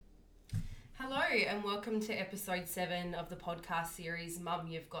and welcome to episode 7 of the podcast series, Mum,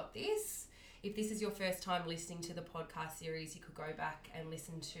 You've Got This. If this is your first time listening to the podcast series, you could go back and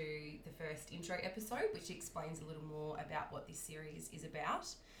listen to the first intro episode, which explains a little more about what this series is about.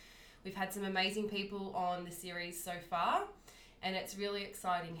 We've had some amazing people on the series so far, and it's really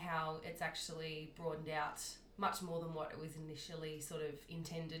exciting how it's actually broadened out much more than what it was initially sort of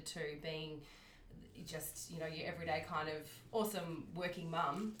intended to, being just, you know, your everyday kind of awesome working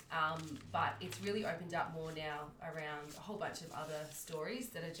mum, but it's really opened up more now around a whole bunch of other stories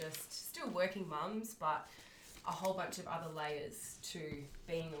that are just still working mums, but a whole bunch of other layers to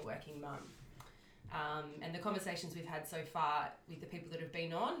being a working mum. And the conversations we've had so far with the people that have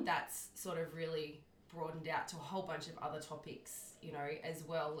been on, that's sort of really broadened out to a whole bunch of other topics, you know, as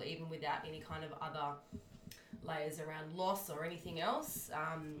well, even without any kind of other layers around loss or anything else.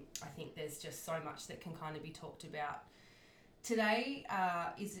 I think there's just so much that can kind of be talked about. Today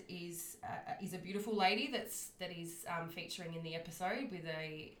is a beautiful lady that is featuring in the episode with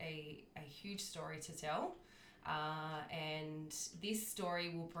a huge story to tell, and this story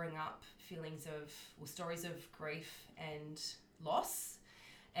will bring up stories of grief and loss,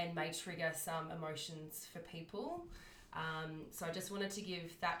 and may trigger some emotions for people. So I just wanted to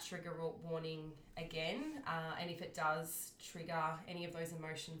give that trigger warning again, and if it does trigger any of those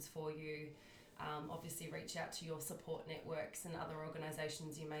emotions for you, obviously reach out to your support networks and other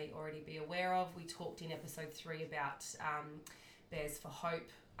organisations you may already be aware of. We talked in episode 3 about Bears for Hope,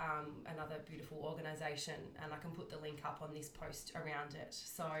 another beautiful organisation, and I can put the link up on this post around it.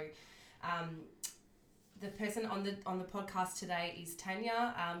 So the person on the podcast today is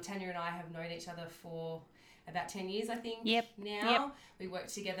Tanya. Tanya and I have known each other for about 10 years, I think. Yep. Now we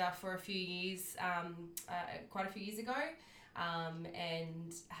worked together for a few years, quite a few years ago,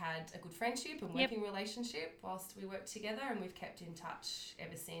 and had a good friendship and working relationship whilst we worked together, and we've kept in touch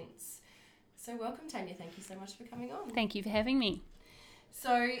ever since. So welcome, Tanya. Thank you so much for coming on. Thank you for having me.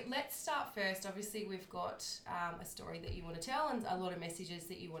 So let's start first. Obviously, we've got a story that you want to tell and a lot of messages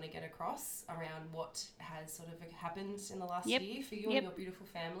that you want to get across around what has sort of happened in the last year for you and your beautiful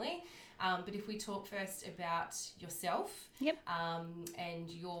family. But if we talk first about yourself and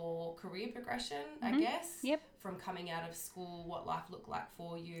your career progression, I guess, from coming out of school, what life looked like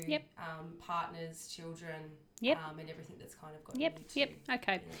for you, partners, children, and everything that's kind of got you to.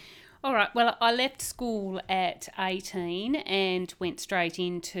 Okay. Yeah. All right. Well, I left school at 18 and went straight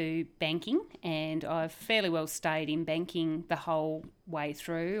into banking, and I've fairly well stayed in banking the whole way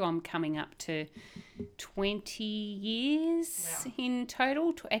through. I'm coming up to 20 years in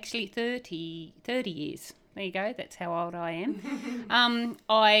total, actually 30 years. There you go. That's how old I am.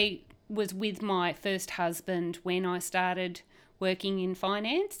 I was with my first husband when I started working in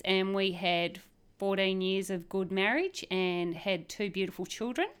finance, and we had 14 years of good marriage and had 2 beautiful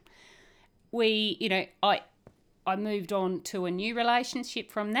children. I moved on to a new relationship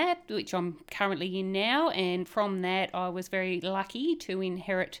from that, which I'm currently in now, and from that I was very lucky to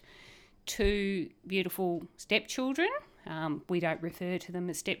inherit 2 beautiful stepchildren. We don't refer to them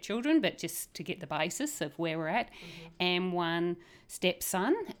as stepchildren, but just to get the basis of where we're at, and 1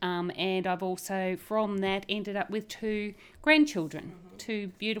 stepson, and I've also from that ended up with 2 grandchildren,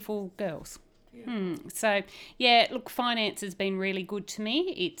 2 beautiful girls. So, look, finance has been really good to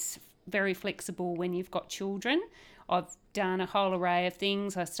me. It's very flexible when you've got children. I've done a whole array of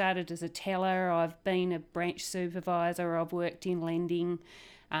things. I started as a teller. I've been a branch supervisor. I've worked in lending.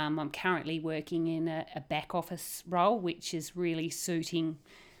 I'm currently working in a back office role, which is really suiting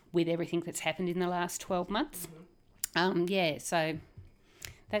with everything that's happened in the last 12 months. So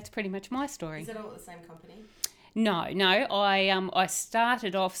that's pretty much my story. Is that all at the same company? No. I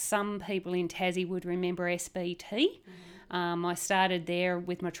started off, some people in Tassie would remember SBT. I started there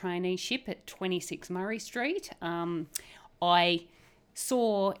with my traineeship at 26 Murray Street. I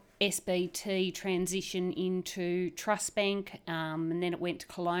saw SBT transition into Trust Bank, and then it went to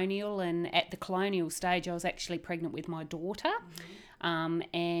Colonial, and at the Colonial stage I was actually pregnant with my daughter,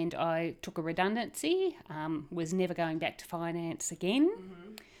 and I took a redundancy, was never going back to finance again,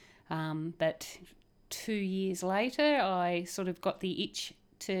 but 2 years later I sort of got the itch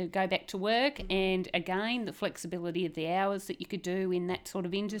to go back to work, and again the flexibility of the hours that you could do in that sort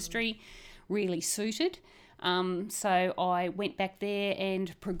of industry really suited. So I went back there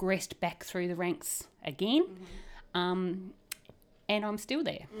and progressed back through the ranks again, and I'm still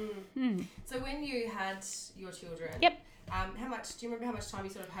there. So when you had your children, do you remember how much time you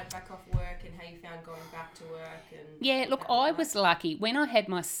sort of had back off work and how you found going back to work? And I was lucky. When I had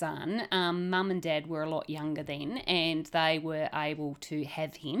my son, Mum and Dad were a lot younger then, and they were able to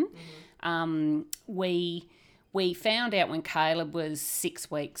have him. We we found out when Caleb was 6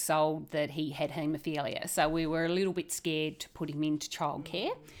 weeks old that he had haemophilia. So we were a little bit scared to put him into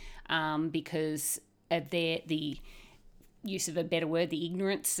childcare because of the use of a better word, the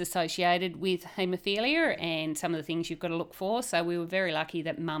ignorance associated with haemophilia and some of the things you've got to look for. So we were very lucky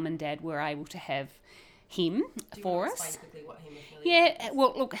that Mum and Dad were able to have him for us. Explain quickly what haemophilia Yeah, is?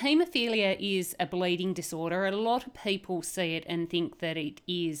 well, look, haemophilia is a bleeding disorder. A lot of people see it and think that it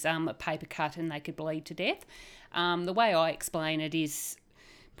is a paper cut and they could bleed to death. The way I explain it is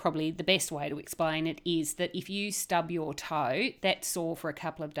probably the best way to explain it is that if you stub your toe, that's sore for a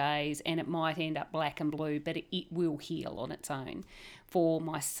couple of days and it might end up black and blue, but it will heal on its own. For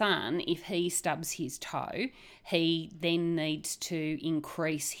my son, if he stubs his toe, he then needs to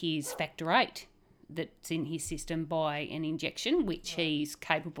increase his factor VIII that's in his system by an injection, which he's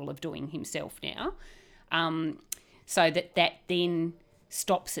capable of doing himself now, so that then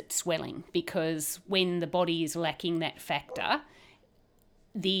stops it swelling, because when the body is lacking that factor,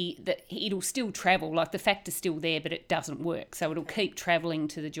 it'll still travel, like the factor's still there, but it doesn't work. So it'll keep travelling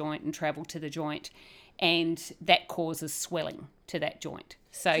to the joint and travel to the joint, and that causes swelling to that joint.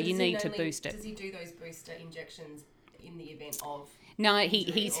 So you need to boost it. Does he do those booster injections in the event of... No,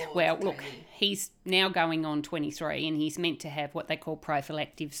 he's now going on 23 and he's meant to have what they call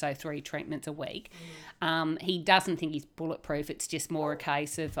prophylactic, so 3 treatments a week. He doesn't think he's bulletproof. It's just more a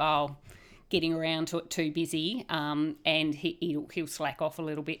case of, getting around to it too busy, and he'll slack off a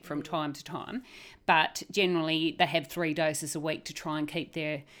little bit from time to time. But generally they have 3 doses a week to try and keep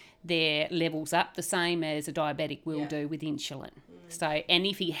their levels up, the same as a diabetic will do with insulin. So, and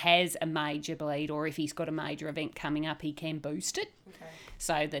if he has a major bleed or if he's got a major event coming up, he can boost it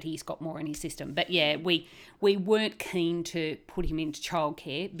so that he's got more in his system. But yeah, we weren't keen to put him into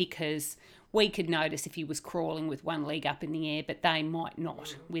childcare because we could notice if he was crawling with one leg up in the air, but they might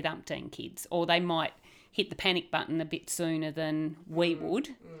not with umpteen kids, or they might hit the panic button a bit sooner than we would,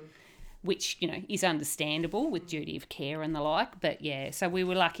 which, is understandable with duty of care and the like. But yeah, so we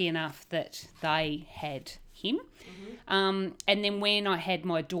were lucky enough that they had him. And then when I had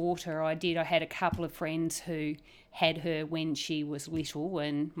my daughter, I had a couple of friends who had her when she was little,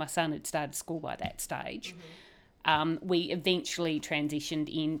 and my son had started school by that stage. We eventually transitioned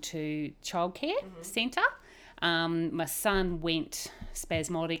into childcare centre. My son went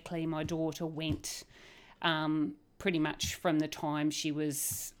spasmodically. My daughter went pretty much from the time she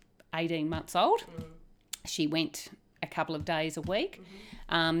was 18 months old. She went a couple of days a week.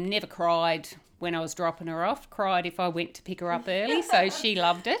 Never cried when I was dropping her off. Cried if I went to pick her up early. So she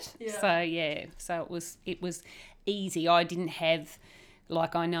loved it. So it was easy. I didn't have,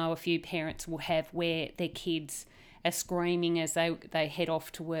 like I know a few parents will have, where their kids are screaming as they head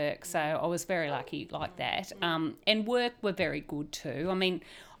off to work. So I was very lucky like that. And work were very good too. I mean,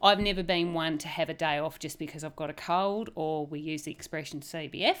 I've never been one to have a day off just because I've got a cold, or we use the expression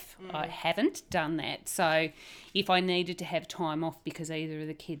CBF. I haven't done that. So if I needed to have time off because either of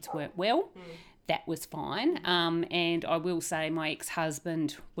the kids weren't well, that was fine. And I will say my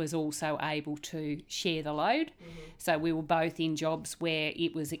ex-husband was also able to share the load. So we were both in jobs where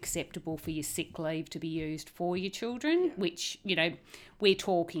it was acceptable for your sick leave to be used for your children, which, we're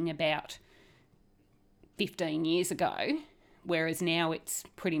talking about 15 years ago, whereas now it's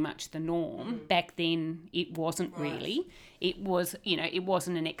pretty much the norm. Back then it wasn't really. It was, it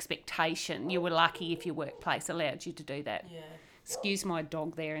wasn't an expectation. You were lucky if your workplace allowed you to do that. Excuse my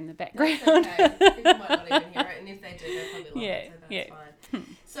dog there in the background. That's okay. People might not even hear it, and if they do, they'll probably love it, so that's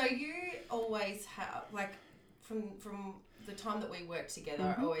fine. So you always have, from the time that we worked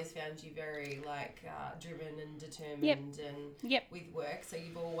together, I always found you very, driven and determined and with work. So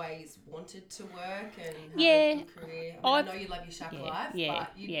you've always wanted to work and have a good career. I know you love your shack life, but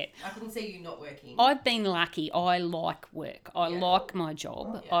I couldn't see you not working. I've been lucky. I like work. I like my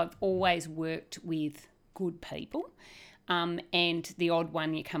job. I've always worked with good people. And the odd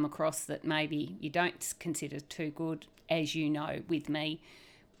one you come across that maybe you don't consider too good, as you know, with me,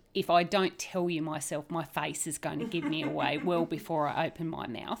 if I don't tell you myself, my face is going to give me away well before I open my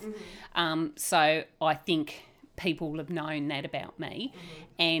mouth. So I think people have known that about me,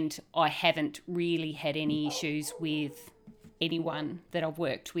 and I haven't really had any issues with anyone that I've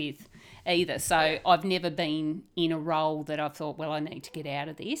worked with either. So I've never been in a role that I've thought, well, I need to get out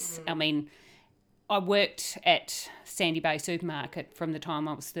of this. I mean, I worked at Sandy Bay Supermarket from the time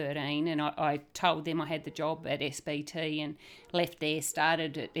I was 13, and I told them I had the job at SBT and left there,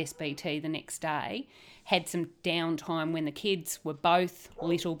 started at SBT the next day, had some downtime when the kids were both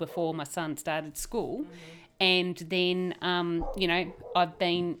little before my son started school, and then, I've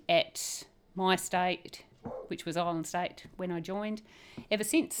been at my state, which was Island State when I joined, ever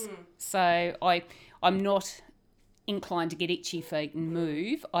since. So I'm not inclined to get itchy feet and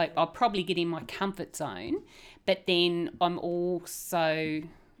move, I'll probably get in my comfort zone. But then I'm also,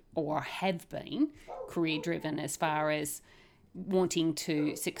 or I have been, career driven as far as wanting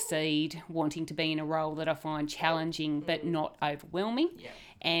to succeed, wanting to be in a role that I find challenging but not overwhelming. Yeah.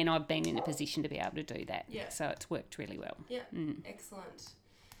 And I've been in a position to be able to do that. Yeah. So it's worked really well. Yeah. Excellent.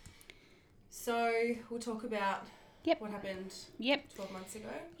 So we'll talk about what happened 12 months ago.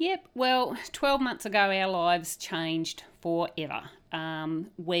 Yep. Well, 12 months ago, our lives changed forever.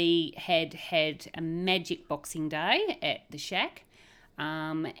 We had a magic Boxing Day at the shack.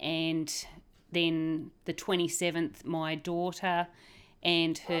 And then the 27th, my daughter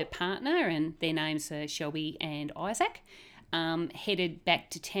and her partner, and their names are Shelby and Isaac, headed back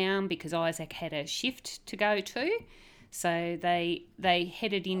to town because Isaac had a shift to go to. So they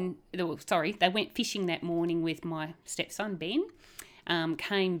headed in, they went fishing that morning with my stepson Ben,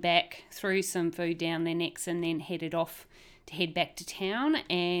 came back, threw some food down their necks and then headed off to head back to town.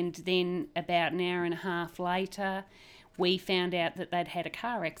 And then about an hour and a half later, we found out that they'd had a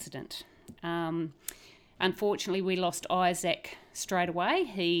car accident. Unfortunately, we lost Isaac straight away.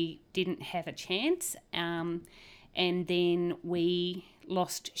 He didn't have a chance. And then we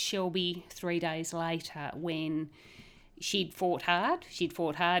lost Shelby 3 days later when she'd fought hard. She'd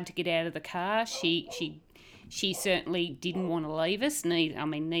fought hard to get out of the car. She certainly didn't want to leave us.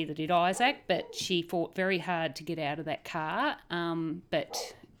 Neither did Isaac, but she fought very hard to get out of that car.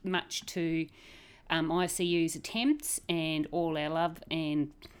 But much to ICU's attempts and all our love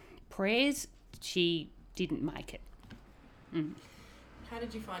and prayers, she didn't make it. How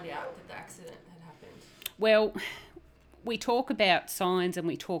did you find out that the accident had happened? Well, we talk about signs and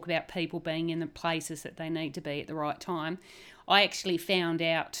we talk about people being in the places that they need to be at the right time. I actually found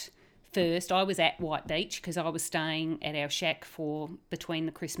out first. I was at White Beach because I was staying at our shack for between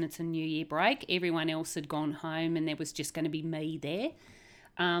the Christmas and New Year break. Everyone else had gone home and there was just going to be me there,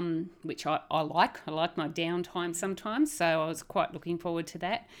 which I like. I like my downtime sometimes, so I was quite looking forward to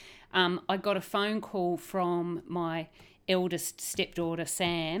that. I got a phone call from my eldest stepdaughter,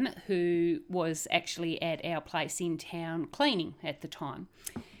 Sam, who was actually at our place in town cleaning at the time.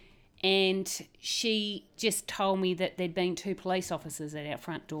 And she just told me that there'd been 2 police officers at our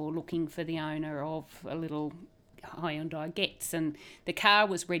front door looking for the owner of a little Hyundai Getz. And the car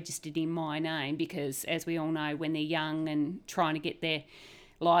was registered in my name because, as we all know, when they're young and trying to get their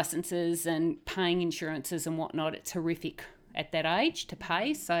licences and paying insurances and whatnot, it's horrific at that age to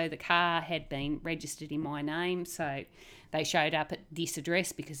pay. So the car had been registered in my name. So they showed up at this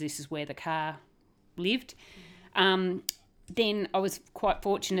address because this is where the car lived. Then I was quite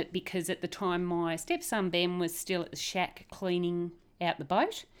fortunate because at the time my stepson Ben was still at the shack cleaning out the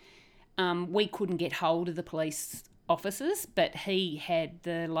boat. We couldn't get hold of the police officers, but he had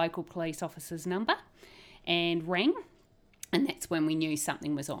the local police officer's number and rang, and that's when we knew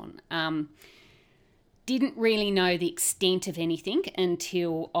something was on. Didn't really know the extent of anything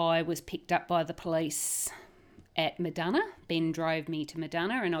until I was picked up by the police at Madonna. Ben drove me to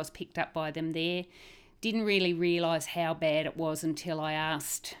Madonna and I was picked up by them there. Didn't really realise how bad it was until I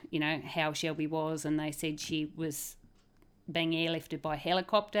asked, how Shelby was, and they said she was being airlifted by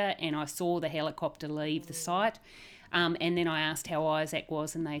helicopter, and I saw the helicopter leave the site. And then I asked how Isaac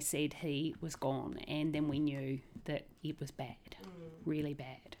was, and they said he was gone, and then we knew that it was bad, really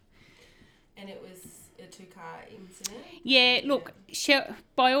bad. And it was a 2-car incident? Yeah, look,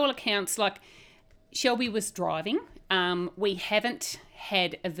 by all accounts, Shelby was driving. We haven't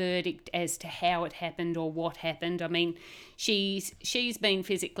had a verdict as to how it happened or what happened. I mean, she's been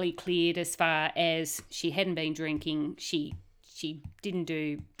physically cleared as far as she hadn't been drinking. She didn't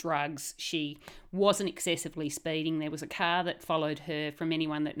do drugs. She wasn't excessively speeding. There was a car that followed her. From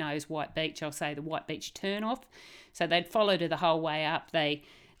anyone that knows White Beach, I'll say the White Beach turnoff. So they'd followed her the whole way up. They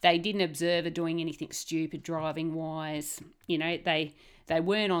didn't observe her doing anything stupid driving wise. They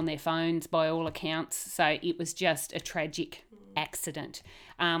weren't on their phones by all accounts. So it was just a tragic accident.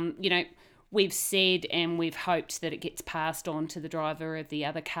 We've said and we've hoped that it gets passed on to the driver of the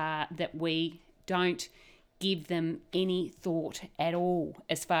other car, that we don't give them any thought at all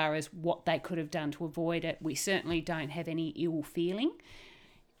as far as what they could have done to avoid it. We certainly don't have any ill feeling.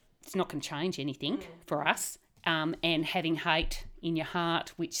 It's not going to change anything for us. And having hate in your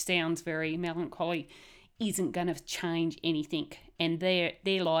heart, which sounds very melancholy, isn't going to change anything. And their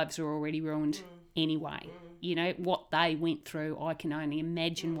lives are already ruined anyway. What they went through, I can only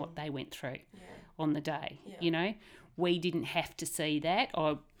imagine what they went through on the day. We didn't have to see that.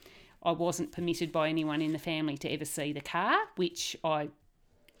 I wasn't permitted by anyone in the family to ever see the car, which I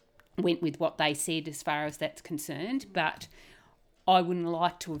went with what they said as far as that's concerned. But I wouldn't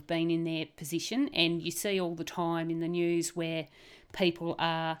like to have been in their position. And you see all the time in the news where people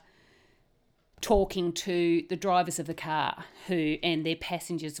are talking to the drivers of the car and their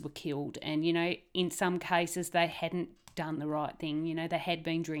passengers were killed. And, you know, in some cases they hadn't done the right thing. You know, they had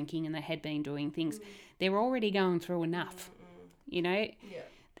been drinking and they had been doing things. They're already going through enough, you know. Yeah.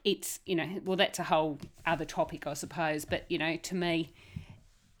 It's, you know, well, that's a whole other topic, I suppose. But, you know, to me,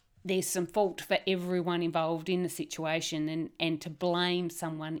 there's some fault for everyone involved in the situation, and to blame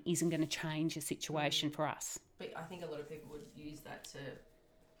someone isn't going to change the situation for us. But I think a lot of people would use that to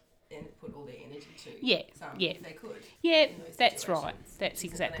and put all their energy to if they could. Yeah, that's right. That's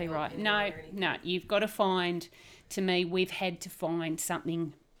exactly right. No, you've got to find, to me, we've had to find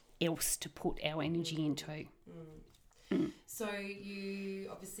something else to put our energy into. So you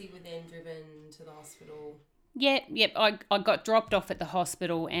obviously were then driven to the hospital. Yep. I got dropped off at the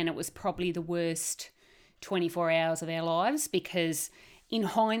hospital, and it was probably the worst 24 hours of our lives, because in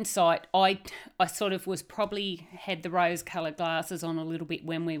hindsight, I sort of was probably had the rose-coloured glasses on a little bit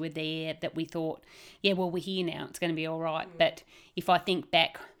when we were there, that we thought, yeah, well, we're here now, it's going to be all right. But if I think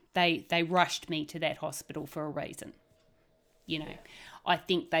back, they rushed me to that hospital for a reason. You know, I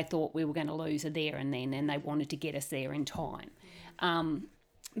think they thought we were going to lose her there and then, and they wanted to get us there in time.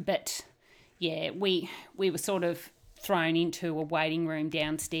 But yeah, we were sort of thrown into a waiting room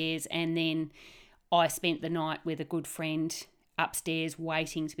downstairs, and then I spent the night with a good friend upstairs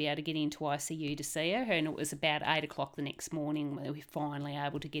waiting to be able to get into ICU to see her, and it was about 8 o'clock the next morning when we were finally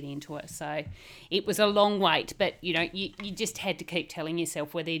able to get into it. So it was a long wait, but you know, you just had to keep telling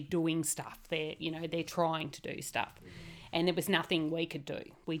yourself, well, they're doing stuff, they're trying to do stuff, and there was nothing we could do.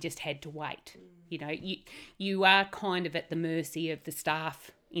 We just had to wait. You know, you are kind of at the mercy of the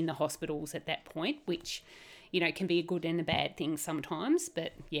staff in the hospitals at that point, which, you know, can be a good and a bad thing sometimes.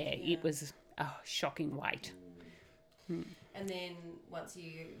 But it was a shocking wait. And then once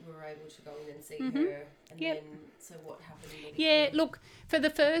you were able to go in and see her, and then so what happened medically? Yeah, look, for the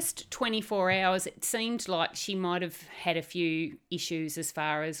first 24 hours, it seemed like she might have had a few issues as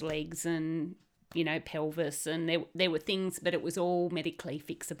far as legs and, you know, pelvis, and there were things, but it was all medically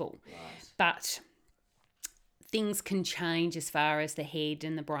fixable. Right. But things can change as far as the head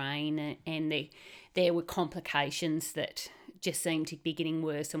and the brain, and there were complications that just seemed to be getting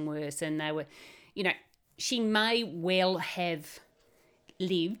worse and worse, and they were, you know, she may well have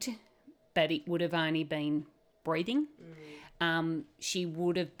lived, but it would have only been breathing. She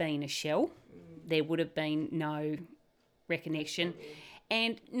would have been a shell. There would have been no recognition.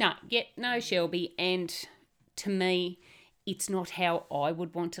 And no Shelby. And to me, it's not how I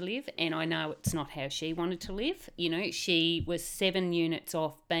would want to live, and I know it's not how she wanted to live. You know, she was 7 units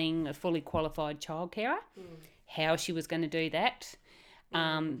off being a fully qualified childcarer. How she was going to do that.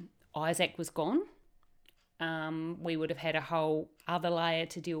 Isaac was gone. We would have had a whole other layer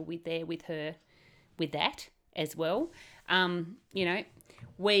to deal with there with her, with that as well. You know,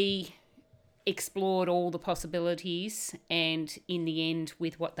 we explored all the possibilities, and in the end,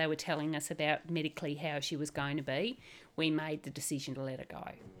 with what they were telling us about medically how she was going to be, we made the decision to let her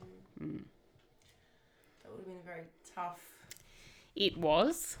go. That would have been very tough. It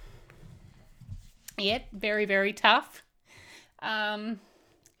was. Yep, very, very tough.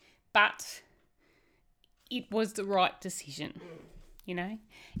 But it was the right decision, you know.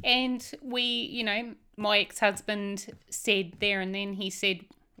 And we, you know, my ex-husband said there and then, he said,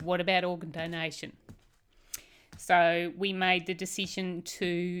 what about organ donation? So we made the decision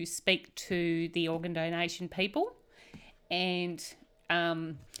to speak to the organ donation people, and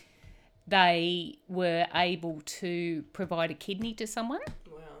they were able to provide a kidney to someone.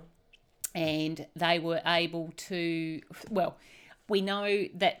 Wow. And they were able to, well, we know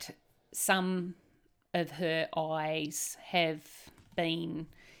that some of her eyes have been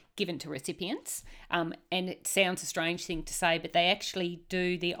given to recipients, and it sounds a strange thing to say, but they actually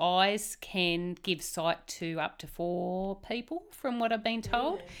do. The eyes can give sight to up to 4 people, from what I've been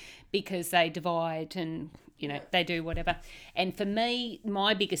told, because they divide and, you know, they do whatever. And for me,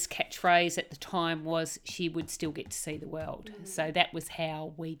 my biggest catchphrase at the time was she would still get to see the world. So that was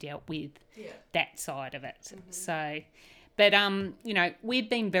how we dealt with that side of it. So, but, you know, we've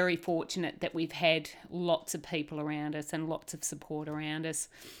been very fortunate that we've had lots of people around us and lots of support around us.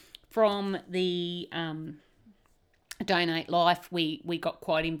 From the Donate Life, we got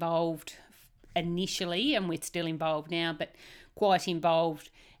quite involved initially, and we're still involved now, but quite involved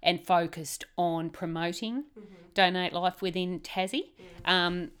and focused on promoting Donate Life within Tassie.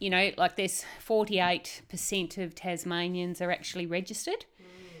 You know, like there's 48% of Tasmanians are actually registered.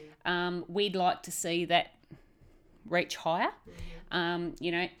 We'd like to see that reach higher.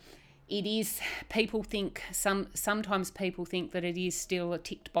 You know, it is, people think, sometimes people think that it is still a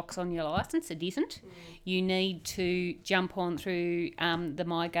ticked box on your licence. It isn't. You need to jump on through the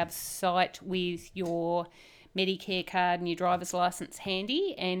MyGov site with your Medicare card and your driver's licence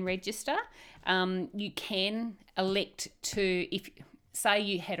handy and register. You can elect to, if say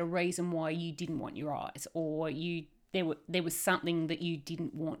you had a reason why you didn't want your eyes, or there was something that you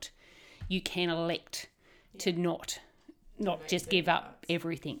didn't want, you can elect to not just give up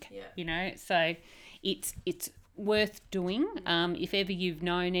everything. So it's worth doing. If ever you've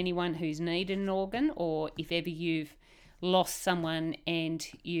known anyone who's needed an organ, or if ever you've lost someone and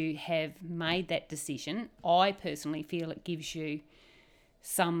you have made that decision, I personally feel it gives you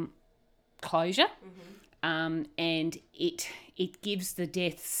some closure, and it gives the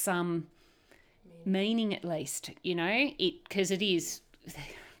death some meaning, at least, because it is,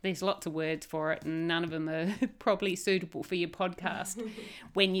 there's lots of words for it and none of them are probably suitable for your podcast.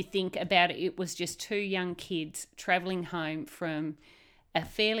 When you think about it, it was just two young kids travelling home from a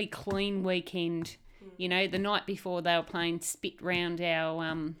fairly clean weekend. The night before they were playing spit round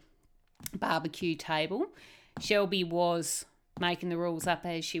our barbecue table. Shelby was making the rules up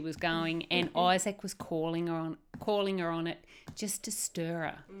as she was going, and Isaac was calling her on it just to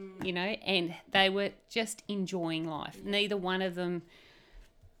stir her, and they were just enjoying life. Neither one of them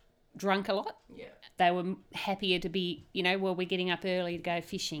drunk a lot. Yeah. They were happier to be, we're getting up early to go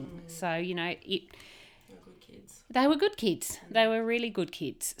fishing. So, they were good kids. They were really good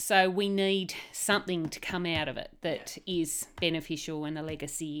kids. So we need something to come out of it that is beneficial, and a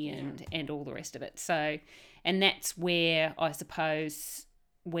legacy and all the rest of it. So, and that's where I suppose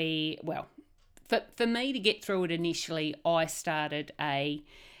for me to get through it initially, I started a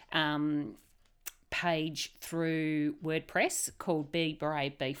page through WordPress called Be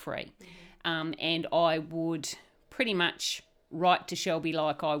Brave, Be Free. And I would pretty much write to Shelby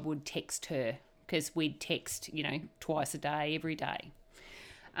like I would text her, because we'd text, twice a day, every day.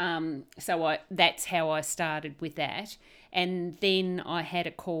 So that's how I started with that. And then I had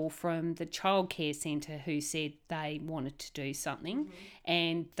a call from the childcare centre who said they wanted to do something,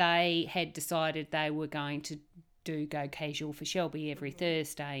 and they had decided they were going to do Go Casual for Shelby every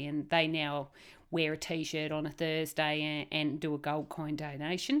Thursday, and they now wear a T-shirt on a Thursday and do a gold coin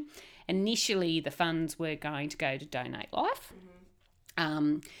donation. Initially, the funds were going to go to Donate Life,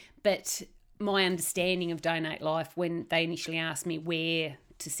 but my understanding of Donate Life, when they initially asked me where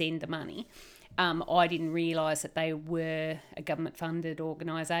to send the money, I didn't realise that they were a government-funded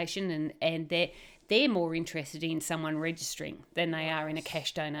organisation, and they're more interested in someone registering than they are in a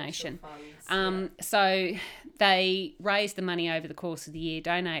cash donation. So they raised the money over the course of the year.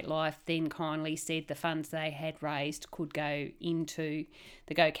 Donate Life then kindly said the funds they had raised could go into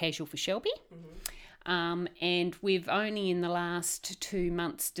the Go Casual for Shelby. And we've only in the last 2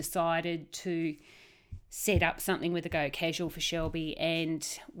 months decided to set up something with the Go Casual for Shelby, and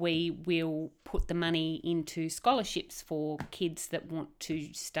we will put the money into scholarships for kids that want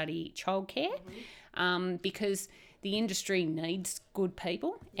to study childcare, because the industry needs good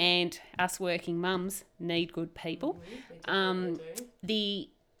people, and us working mums need good people. The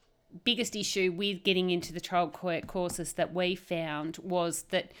biggest issue with getting into the childcare courses that we found was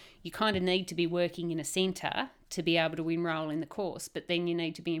that you kind of need to be working in a centre to be able to enrol in the course, but then you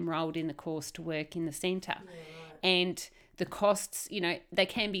need to be enrolled in the course to work in the centre. And the costs, they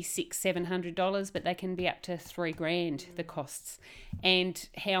can be $600-$700, but they can be up to $3,000, the costs. And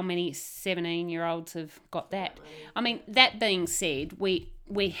how many 17-year-olds have got that? I mean, that being said, we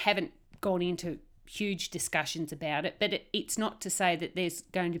haven't gone into huge discussions about it, but it's not to say that there's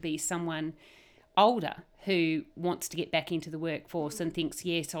going to be someone older who wants to get back into the workforce and thinks,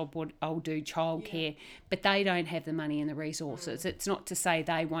 yes, I'll do childcare, but they don't have the money and the resources. It's not to say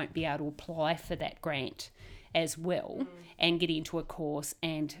they won't be able to apply for that grant as well and get into a course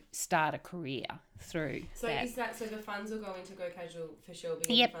and start a career through that. Is that, so the funds will go into Go Casual for Shelby,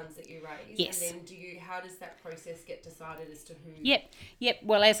 the funds that you raise? Yes. And then how does that process get decided as to who? Yep.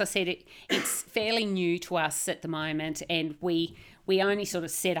 Well, as I said, it's fairly new to us at the moment, and we only sort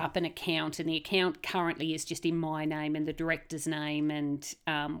of set up an account, and the account currently is just in my name and the director's name, and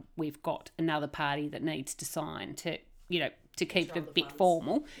we've got another party that needs to sign to keep it a bit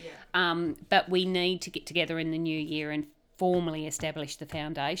formal. But we need to get together in the new year and formally establish the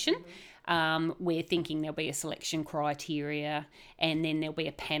foundation. We're thinking there'll be a selection criteria, and then there'll be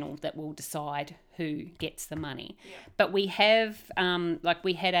a panel that will decide who gets the money. But we have,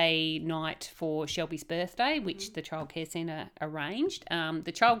 we had a night for Shelby's birthday, which the childcare centre arranged.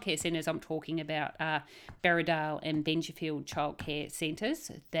 The childcare centres I'm talking about are Berridale and Benjafield childcare centres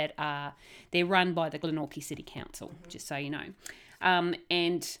they're run by the Glenorchy City Council, just so you know.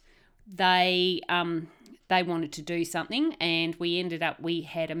 And they wanted to do something, and we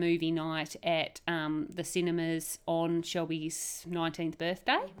had a movie night at the cinemas on Shelby's 19th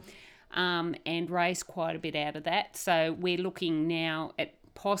birthday, and raised quite a bit out of that. So we're looking now at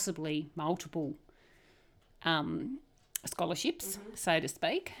possibly multiple scholarships, so to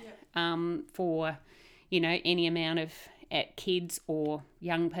speak, for, any amount of kids or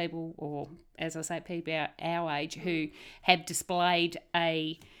young people, or, as I say, people our age who have displayed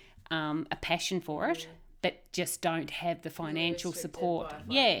a passion for it, but just don't have the financial support.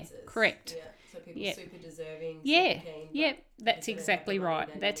 Yeah, correct. Yeah. So people super deserving. Yeah, super keen, yeah, that's exactly right.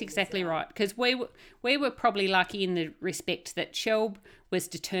 That's exactly right. Because we were probably lucky in the respect that Shelb was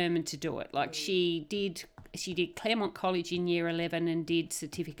determined to do it. Like she did Claremont College in year 11 and did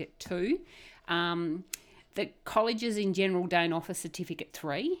certificate 2. The colleges in general don't offer certificate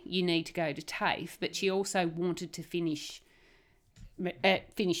 3. You need to go to TAFE, but she also wanted to finish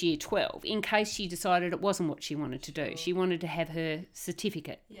year 12 in case she decided it wasn't what she wanted to do. She wanted to have her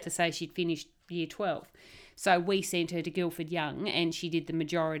certificate to say she'd finished year 12. So we sent her to Guildford Young, and she did the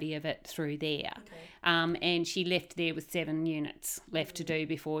majority of it through there. And she left there with 7 units left to do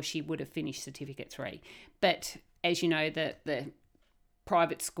before she would have finished certificate 3. But as you know, the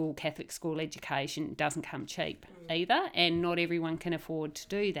private school, Catholic school education doesn't come cheap either, and not everyone can afford to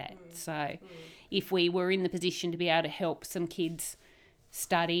do that. So if we were in the position to be able to help some kids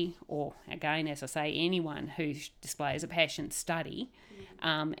study, or again, as I say, anyone who displays a passion study,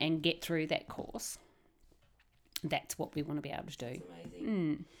 and get through that course, that's what we want to be able to do. That's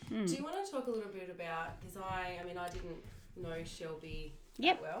amazing. Do you want to talk a little bit about, because I didn't know Shelby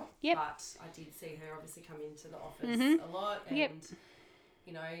that well, but I did see her obviously come into the office a lot, and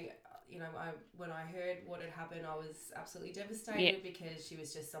when I heard what had happened, I was absolutely devastated because she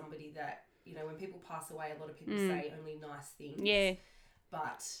was just somebody that, when people pass away, a lot of people say only nice things. Yeah.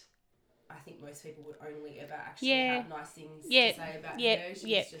 But I think most people would only ever actually have nice things to say about her.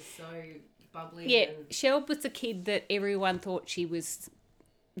 She was just so bubbly. Yeah, Shelb was the kid that everyone thought she was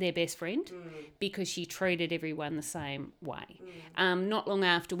their best friend because she treated everyone the same way. Not long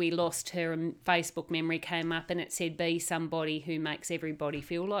after we lost her, a Facebook memory came up and it said, be somebody who makes everybody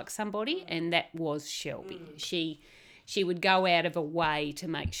feel like somebody, and that was Shelby. She would go out of her way to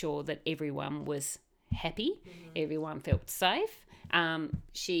make sure that everyone was happy, everyone felt safe.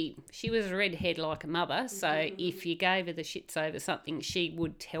 She was a redhead like a mother, so if you gave her the shits over something, she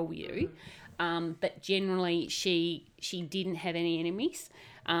would tell you. But generally, she didn't have any enemies.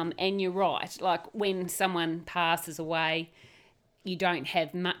 And you're right, like when someone passes away, you don't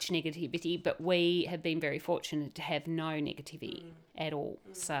have much negativity, but we have been very fortunate to have no negativity at all.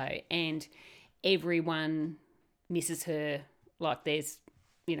 So, and everyone misses her like there's,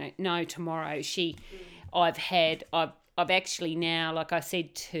 no tomorrow. I've actually now, like I've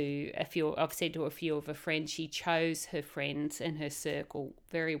said to a few of her friends, she chose her friends and her circle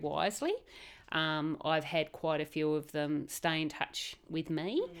very wisely. I've had quite a few of them stay in touch with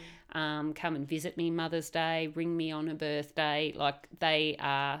me, come and visit me Mother's Day, ring me on her birthday. Like, they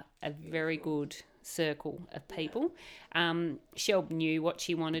are a very good circle of people. Shelb knew what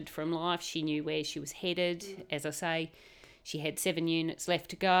she wanted from life. She knew where she was headed. As I say, she had 7 units left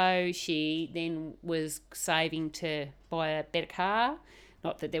to go. She then was saving to buy a better car.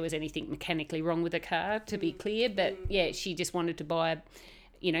 Not that there was anything mechanically wrong with the car, to be clear, but she just wanted to buy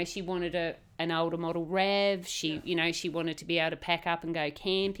she wanted an older model RAV. She wanted to be able to pack up and go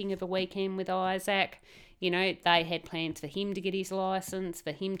camping of a weekend with Isaac. They had plans for him to get his licence,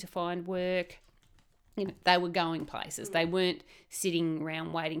 for him to find work. They were going places. They weren't sitting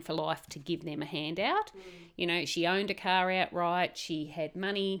around waiting for life to give them a handout. She owned a car outright. She had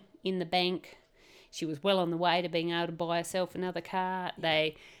money in the bank. She was well on the way to being able to buy herself another car.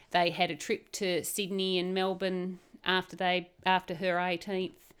 They had a trip to Sydney and Melbourne after her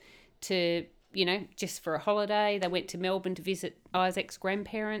 18th to, just for a holiday. They went to Melbourne to visit Isaac's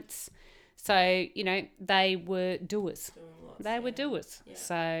grandparents. So, they were doers. They were doers. Yeah.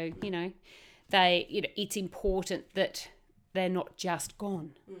 So, it's important that they're not just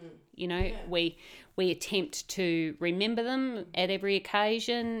gone. We attempt to remember them at every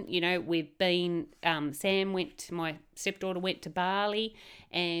occasion. We've been, my stepdaughter went to Bali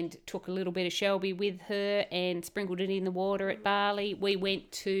and took a little bit of Shelby with her and sprinkled it in the water at Bali. We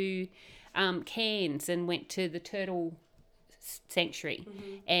went to Cairns and went to the turtle sanctuary,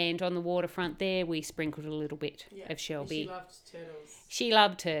 and on the waterfront there we sprinkled a little bit of Shelby. She loved turtles. She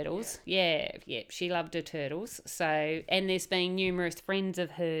loved turtles. Yeah, she loved her turtles. So, and there's been numerous friends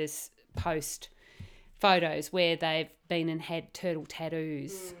of hers post photos where they've been and had turtle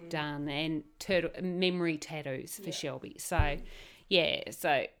tattoos done, and turtle memory tattoos for Shelby. So, Yeah,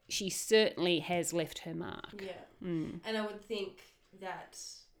 so she certainly has left her mark. Yeah. And I would think that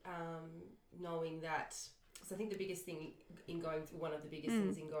knowing that, so I think the biggest thing in going through, one of the biggest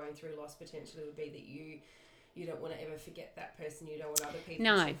things in going through loss potentially would be that you don't want to ever forget that person. You don't want other people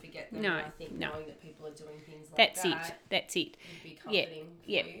to forget them. And I think knowing that people are doing things like That's it. Would be comforting for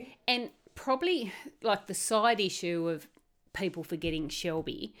you. And probably like the side issue of people forgetting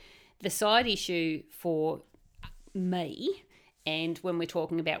Shelby, the side issue for me, and when we're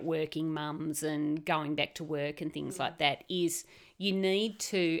talking about working mums and going back to work and things like that, is you need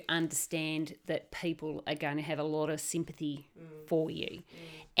to understand that people are going to have a lot of sympathy for you.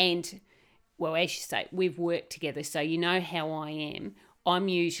 And, well, as you say, we've worked together, so you know how I am. I'm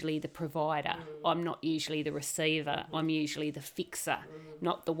usually the provider. I'm not usually the receiver. I'm usually the fixer,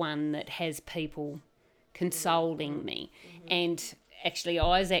 not the one that has people consoling me. And actually,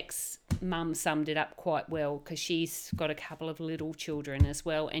 Isaac's mum summed it up quite well, because she's got a couple of little children as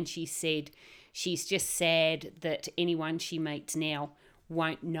well, and she said she's just sad that anyone she meets now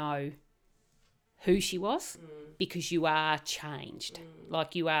won't know who she was, because you are changed.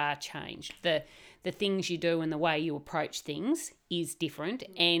 Like, you are changed. The things you do and the way you approach things is different,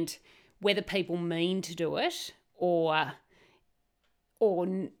 and whether people mean to do it or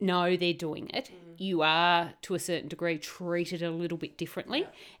know they're doing it, you are, to a certain degree, treated a little bit differently.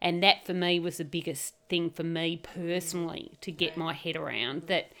 And that, for me, was the biggest thing for me personally to get my head around,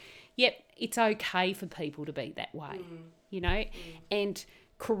 that, yep, it's okay for people to be that way, you know. And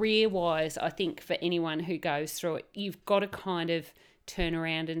career-wise, I think for anyone who goes through it, you've got to kind of turn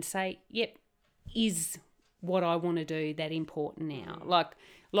around and say, yep, is what I want to do that important now? Like,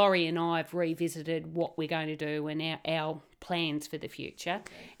 Laurie and I have revisited what we're going to do and our plans for the future.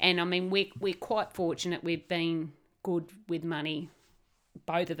 And, I mean, we're quite fortunate. We've been good with money,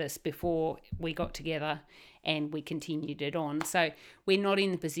 both of us, before we got together, and we continued it on. So we're not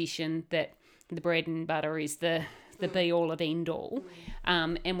in the position that the bread and butter is the be-all of end-all.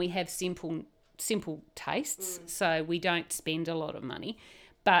 And we have simple tastes, so we don't spend a lot of money.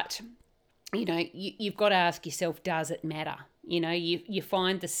 But, you know, you've got to ask yourself, does it matter? You know, you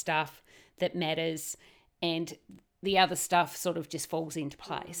find the stuff that matters, and the other stuff sort of just falls into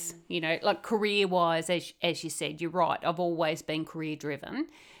place. You know, like career-wise, as you said, you're right. I've always been career-driven,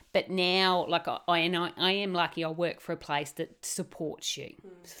 but now, like, I am lucky. I work for a place that supports you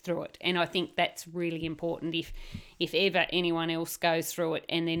through it, and I think that's really important. If ever anyone else goes through it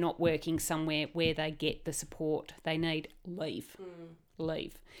and they're not working somewhere where they get the support they need, leave.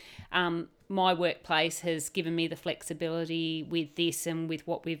 My workplace has given me the flexibility with this and with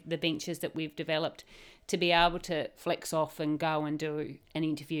the benches that we've developed, to be able to flex off and go and do an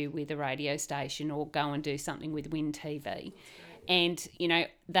interview with a radio station or go and do something with Win TV. And, you know,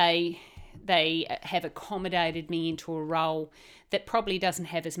 they have accommodated me into a role that probably doesn't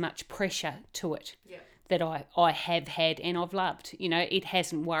have as much pressure to it that I have had and I've loved. You know, it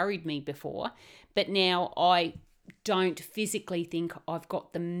hasn't worried me before, but now I don't physically think I've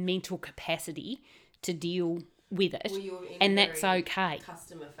got the mental capacity to deal with it, and that's okay.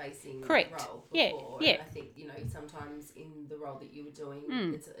 Customer-facing Correct. role before. Yeah. And I think, you know, sometimes in the role that you were doing,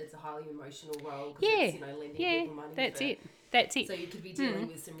 it's a highly emotional role. It's, you know, lending people money. That's it. So you could be dealing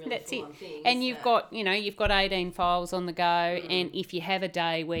with some really full-on things. And you've got 18 files on the go, and if you have a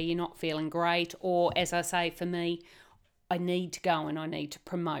day where you're not feeling great, or, as I say, for me, I need to go and I need to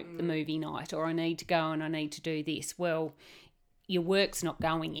promote the movie night, or I need to go and I need to do this. Well, your work's not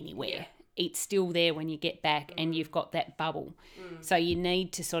going anywhere. Yeah. It's still there when you get back, and you've got that bubble. So you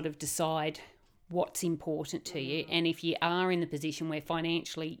need to sort of decide what's important to you. And if you are in the position where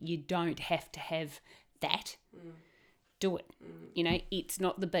financially you don't have to have that, do it. You know, it's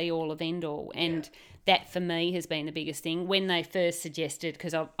not the be-all of end-all. And that, for me, has been the biggest thing. When they first suggested,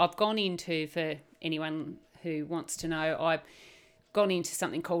 because I've gone into, for anyone who wants to know, I've gone into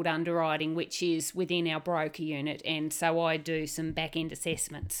something called underwriting, which is within our broker unit, and so I do some back-end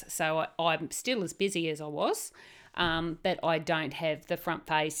assessments. So I'm still as busy as I was, but I don't have the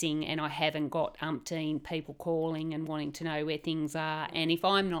front-facing, and I haven't got umpteen people calling and wanting to know where things are. And if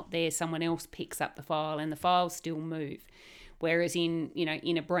I'm not there, someone else picks up the file, and the files still move. Whereas in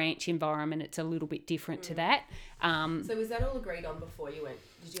a branch environment, it's a little bit different to that. So was that all agreed on before you went?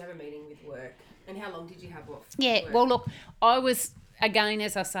 Did you have a meeting with work? And how long did you have off? Yeah, well, look, I was, again,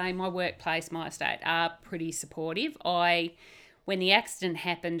 as I say, my workplace, my estate are pretty supportive. When the accident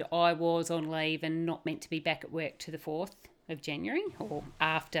happened, I was on leave and not meant to be back at work to the 4th of January, or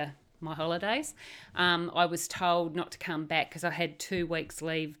after my holidays. I was told not to come back because I had 2 weeks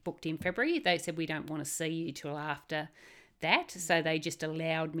leave booked in February. They said, we don't want to see you till after that, so they just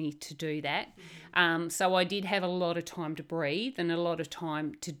allowed me to do that. So I did have a lot of time to breathe and a lot of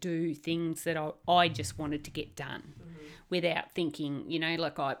time to do things that I just wanted to get done without thinking, you know,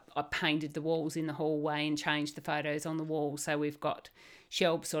 like I painted the walls in the hallway and changed the photos on the wall, so we've got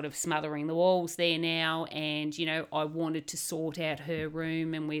Shelb sort of smothering the walls there now, and, you know, I wanted to sort out her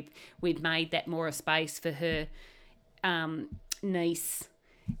room, and we've made that more a space for her niece,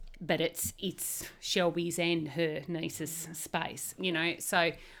 but it's Shelby's and her niece's space, you know.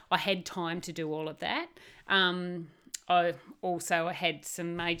 So I had time to do all of that. I had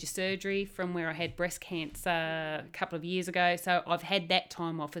some major surgery from where I had breast cancer a couple of years ago, so I've had that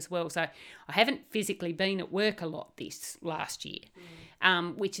time off as well. So I haven't physically been at work a lot this last year,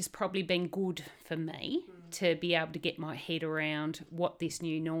 which has probably been good for me to be able to get my head around what this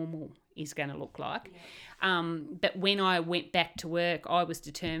new normal is going to look like. But when I went back to work, I was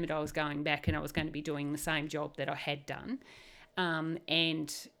determined I was going back and I was going to be doing the same job that I had done.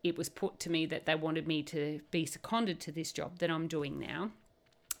 And it was put to me that they wanted me to be seconded to this job that I'm doing now.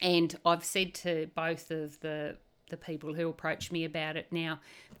 And I've said to both of the people who approached me about it now,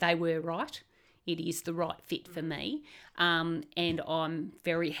 they were right. It is the right fit for me. And I'm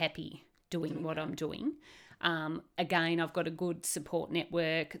very happy doing what I'm doing. Again, I've got a good support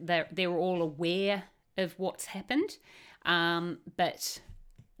network. They're all aware of what's happened, but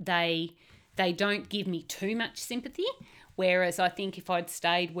they don't give me too much sympathy. Whereas I think if I'd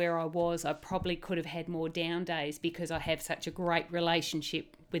stayed where I was, I probably could have had more down days because I have such a great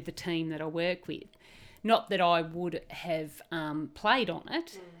relationship with the team that I work with. Not that I would have played on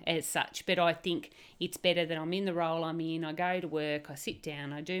it as such, but I think it's better that I'm in the role I'm in. I go to work, I sit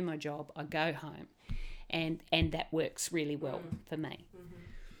down, I do my job, I go home. And that works really well for me.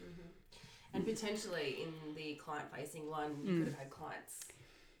 And potentially in the client-facing one, you could have had clients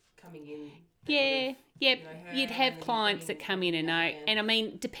coming in. Yeah, you'd have clients that come in and out. And I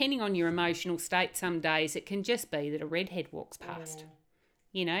mean, depending on your emotional state, some days it can just be that a redhead walks past,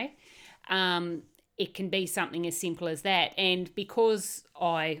 you know. It can be something as simple as that. And because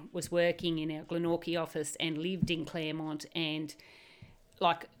I was working in our Glenorchy office and lived in Claremont, and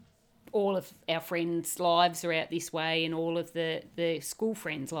like all of our friends' lives are out this way and all of the school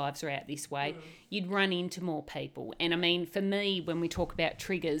friends' lives are out this way, you'd run into more people. And I mean, for me, when we talk about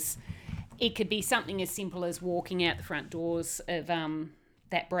triggers, it could be something as simple as walking out the front doors of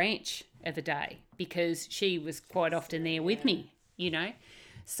that branch of a day, because she was quite often there with me, you know.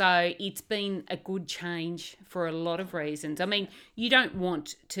 So it's been a good change for a lot of reasons. I mean, you don't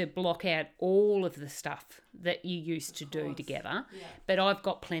want to block out all of the stuff that you used to do together, but I've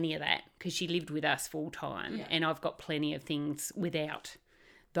got plenty of that because she lived with us full time, and I've got plenty of things without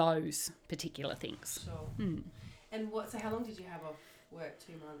those particular things. Sure. And so how long did you have off work?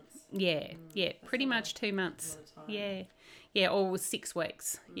 2 months? Yeah, pretty much 2 months. Yeah, or it was 6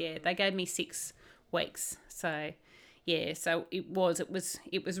 weeks. Yeah, they gave me 6 weeks. So yeah, so it was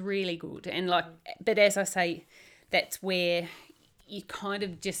really good. And like, but as I say, that's where you kind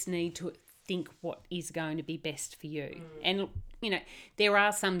of just need to think what is going to be best for you. And, you know, there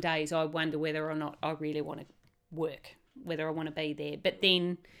are some days I wonder whether or not I really want to work, whether I want to be there. But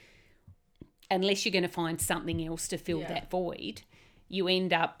then, unless you're going to find something else to fill that void, you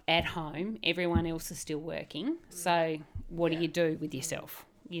end up at home, everyone else is still working. So what do you do with yourself?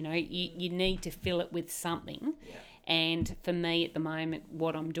 You know, you need to fill it with something. Yeah. And for me at the moment,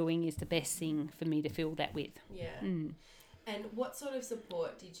 what I'm doing is the best thing for me to fill that with. Yeah. And what sort of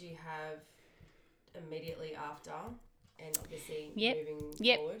support did you have immediately after, and obviously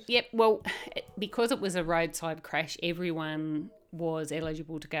moving forward? Well, because it was a roadside crash, everyone was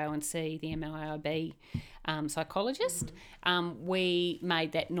eligible to go and see the MIIB psychologist. We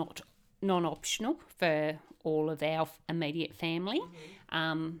made that non-optional for all of our immediate family.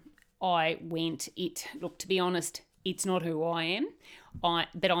 I went. Look, to be honest, it's not who I am.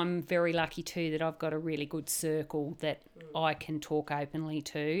 But I'm very lucky too that I've got a really good circle that I can talk openly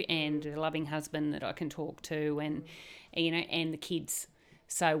to, and a loving husband that I can talk to, and you know, and the kids.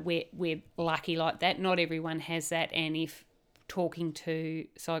 So we're lucky like that. Not everyone has that, and if talking to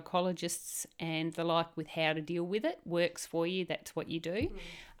psychologists and the like with how to deal with it works for you, that's what you do.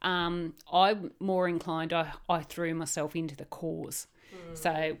 I'm more inclined. I threw myself into the cause.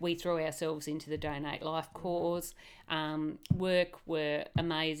 So we threw ourselves into the Donate Life cause. Work were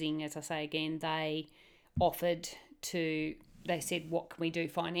amazing. As I say again, they said, what can we do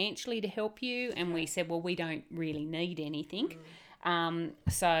financially to help you? And we said, well, we don't really need anything.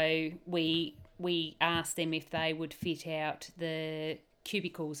 So we asked them if they would fit out the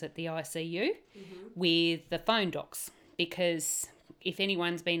cubicles at the ICU with the phone docs, because if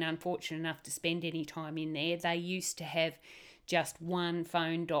anyone's been unfortunate enough to spend any time in there, they used to have just one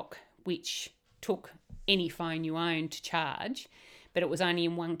phone dock, which took any phone you owned to charge, but it was only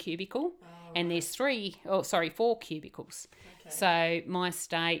in one cubicle. And there's 4 cubicles. Okay. So my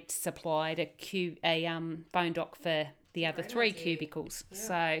state supplied a phone dock for the other 3 cubicles. Yeah.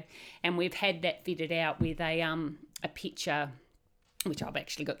 So, and we've had that fitted out with a picture, which I've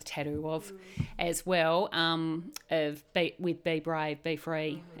actually got the tattoo of as well, with Be Brave, Be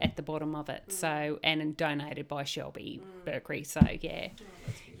Free at the bottom of it. So, and donated by Shelby Berkery. So, yeah.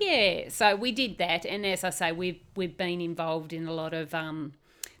 Yeah, so we did that. And as I say, we've been involved in a lot of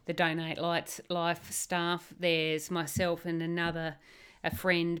the Donate Life staff. There's myself and a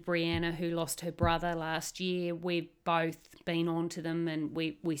friend, Brianna, who lost her brother last year. We've both been on to them, and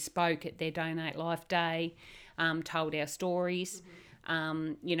we spoke at their Donate Life Day, told our stories.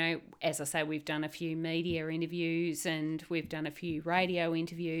 As I say, we've done a few media interviews and we've done a few radio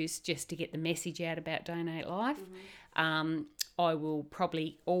interviews just to get the message out about Donate Life. I will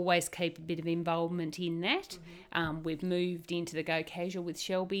probably always keep a bit of involvement in that. We've moved into the Go Casual with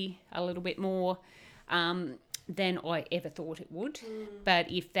Shelby a little bit more than I ever thought it would. But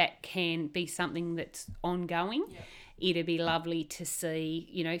if that can be something that's ongoing, it'd be lovely to see,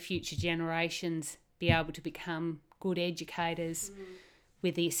 future generations be able to become good educators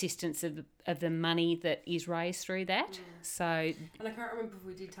with the assistance of the money that is raised through that. So, and I can't remember if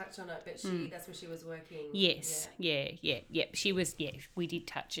we did touch on it, but that's where she was working. Yes, yeah. She was, we did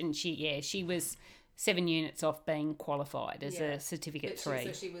touch, and she was 7 units off being qualified as a certificate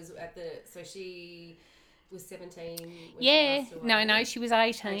 3. She was 17 when yeah, she passed away. No, she was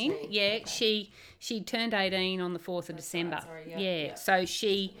 18. Yeah, okay. she turned 18 on the 4th of December. Right, sorry, yeah. So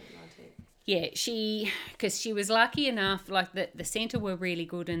because she was lucky enough, like the centre were really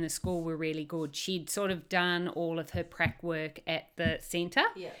good and the school were really good. She'd sort of done all of her prac work at the centre.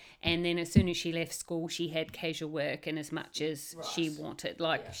 Yeah. And then as soon as she left school, she had casual work and as much as she wanted.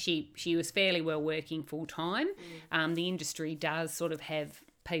 She was fairly well working full time. The industry does sort of have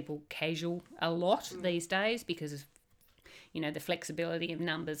people casual a lot these days because of the flexibility of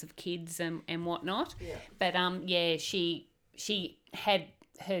numbers of kids and whatnot. Yeah. But she had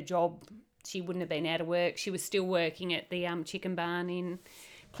her job. She wouldn't have been out of work. She was still working at the chicken barn in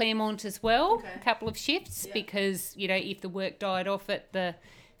Claremont as well, a couple of shifts, because if the work died off at the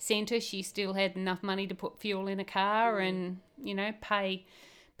centre, she still had enough money to put fuel in a car and pay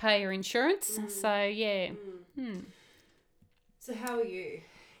her insurance. So yeah. So how are you?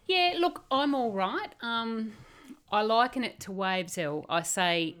 Yeah, look, I'm all right. I liken it to Wavesell. I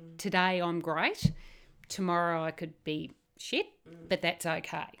say today I'm great, tomorrow I could be shit, but that's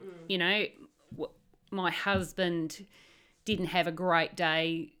okay. My husband didn't have a great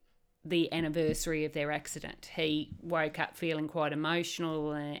day the anniversary of their accident. He woke up feeling quite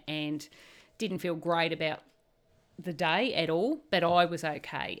emotional and didn't feel great about the day at all, but I was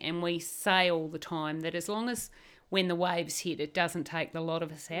okay. And we say all the time that as long as when the waves hit, it doesn't take the lot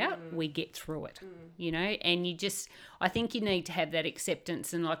of us out, we get through it, and I think you need to have that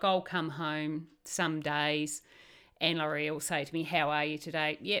acceptance. And like, I'll come home some days and Laurie will say to me, how are you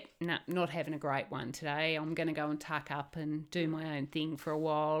today? Yep, no, not having a great one today. I'm going to go and tuck up and do my own thing for a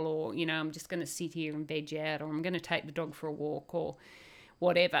while, or, I'm just going to sit here and veg out, or I'm going to take the dog for a walk or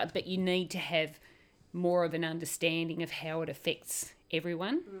whatever. But you need to have more of an understanding of how it affects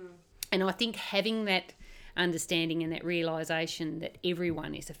everyone. And I think having that understanding and that realisation that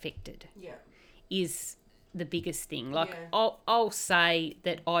everyone is affected is the biggest thing. Like, I'll say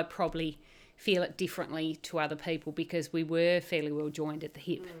that I probably feel it differently to other people because we were fairly well joined at the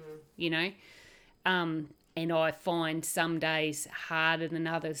hip, and I find some days harder than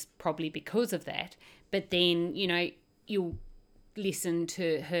others probably because of that. But then, you'll listen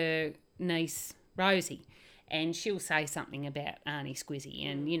to her niece Rosie and she'll say something about Auntie Squizzy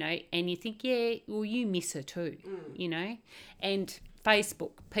and, and you think, yeah, well, you miss her too, And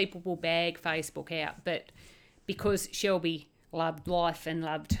Facebook, people will bag Facebook out, but because Shelby loved life and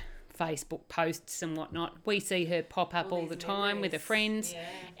loved Facebook posts and whatnot, we see her pop up all the time with her friends,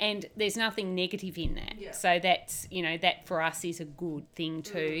 and there's nothing negative in that. So that's, that for us is a good thing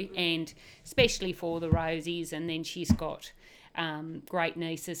too, and especially for the Rosies. And then she's got great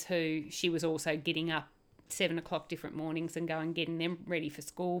nieces who she was also getting up 7 o'clock different mornings and going getting them ready for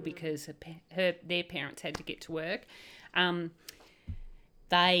school because their parents had to get to work.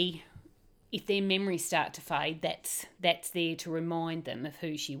 If their memories start to fade, that's there to remind them of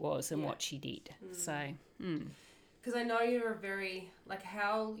who she was and what she did. So, because I know you're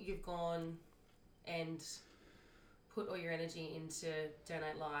how you've gone and put all your energy into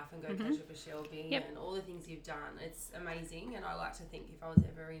Donate Life and Go Casual for Shelby and all the things you've done. It's amazing, and I like to think if I was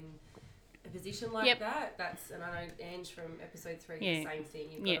ever in a position like that, and I know Ange from episode 3 the same thing.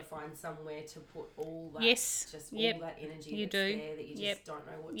 You've got to find somewhere to put all that, all that energy there that you just don't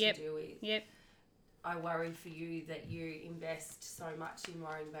know what to do with. I worry for you that you invest so much in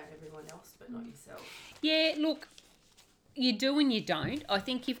worrying about everyone else but not yourself. Yeah, look, you do and you don't. I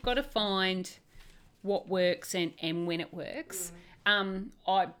think you've got to find what works and when it works.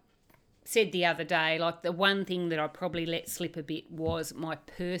 I said the other day, like, the one thing that I probably let slip a bit was my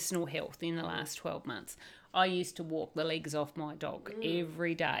personal health in the last 12 months. I used to walk the legs off my dog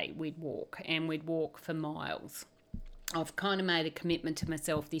every day. We'd walk for miles. I've kind of made a commitment to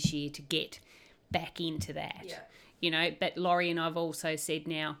myself this year to get back into that. You know, but Laurie and I've also said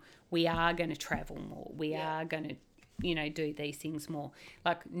now we are going to travel more. We are going to, you know, do these things more.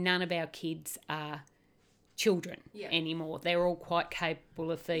 Like, none of our kids are children anymore. They're all quite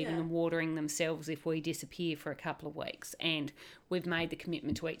capable of feeding and watering themselves if we disappear for a couple of weeks, and we've made the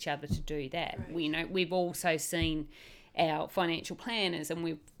commitment to each other to do that. We, you know, we've also seen our financial planners,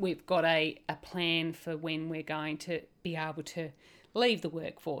 and we've got a plan for when we're going to be able to leave the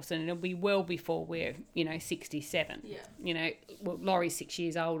workforce, and it'll be well before we're, you know, 67. You know, well, Laurie's 6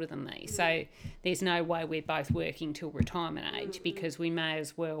 years older than me, so there's no way we're both working till retirement age, because we may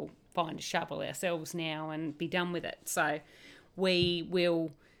as well find a shovel ourselves now and be done with it. So we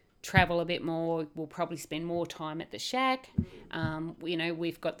will travel a bit more. We'll probably spend more time at the shack. You know,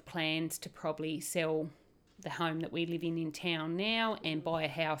 we've got the plans to probably sell the home that we live in town now and buy a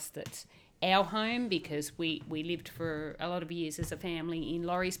house that's our home, because we lived for a lot of years as a family in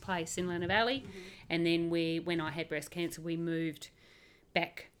Laurie's place in Lenna Valley, and then when I had breast cancer, we moved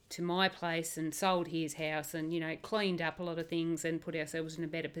back to my place and sold his house, and, you know, cleaned up a lot of things and put ourselves in a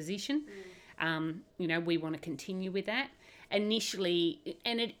better position. You know, we want to continue with that. Initially,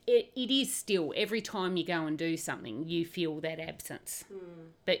 and it is still, every time you go and do something, you feel that absence.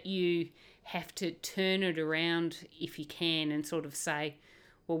 But you have to turn it around if you can and sort of say,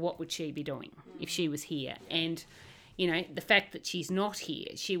 well, what would she be doing if she was here? And, you know, the fact that she's not here,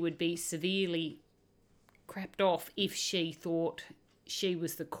 she would be severely crapped off if she thought she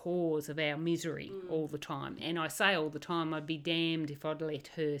was the cause of our misery all the time. And I say all the time, I'd be damned if I'd let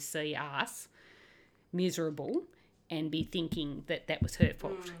her see us miserable and be thinking that that was her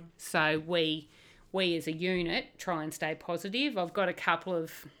fault. So we as a unit try and stay positive. I've got a couple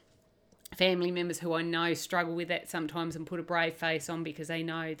of family members who I know struggle with that sometimes and put a brave face on because they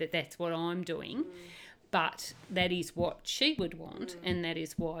know that that's what I'm doing. But that is what she would want, and that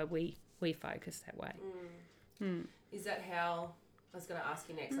is why we focus that way. Is that how... I was going to ask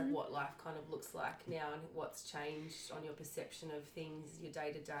you next, like, what life kind of looks like now and what's changed on your perception of things, your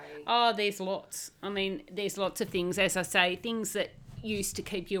day-to-day? Oh, there's lots. I mean, there's lots of things. As I say, things that used to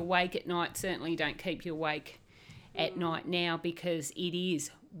keep you awake at night certainly don't keep you awake at night now, because it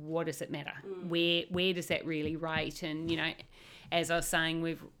is, what does it matter? Where does that really rate? And, you know, as I was saying,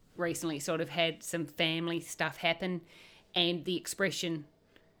 we've recently sort of had some family stuff happen, and the expression,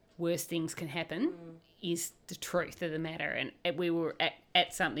 worse things can happen, is the truth of the matter. And we were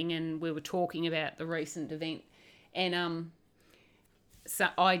at something and we were talking about the recent event, and so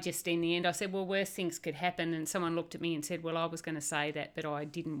I just, in the end, I said, well, worse things could happen, and someone looked at me and said, well, I was going to say that, but I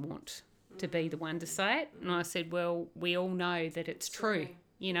didn't want to be the one to say it. And I said, well, we all know that it's true.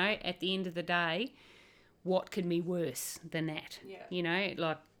 You know, at the end of the day, what can be worse than that? You know,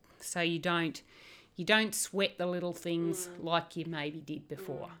 like, so you don't sweat the little things like you maybe did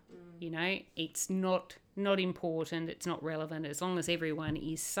before. You know, it's not important, it's not relevant. As long as everyone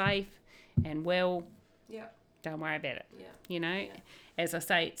is safe and well, don't worry about it. You know, as I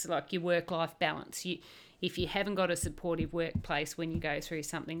say, it's like your work-life balance. If you haven't got a supportive workplace when you go through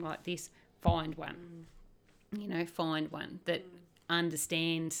something like this, find one. You know, find one that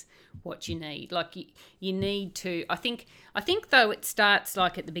understands what you need. Like, you need to, I think though, it starts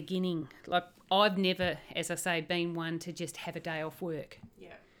like at the beginning. Like, I've never, as I say, been one to just have a day off work.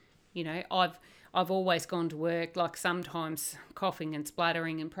 You know, I've always gone to work, like, sometimes coughing and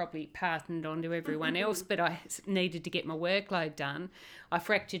spluttering and probably passing it on to everyone else, but I needed to get my workload done. I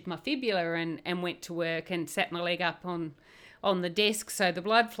fractured my fibula and went to work and sat my leg up on the desk so the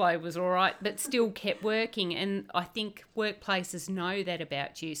blood flow was all right, but still kept working. And I think workplaces know that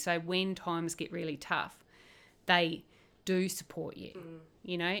about you. So when times get really tough, they do support you,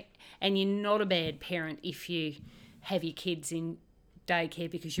 you know, and you're not a bad parent if you have your kids in daycare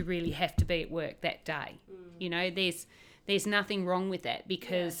because you really have to be at work that day. You know, there's nothing wrong with that,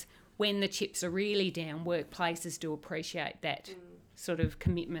 because when the chips are really down, workplaces do appreciate that sort of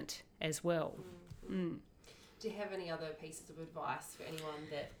commitment as well. Do you have any other pieces of advice for anyone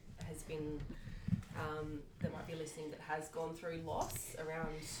that has been, that might be listening, that has gone through loss around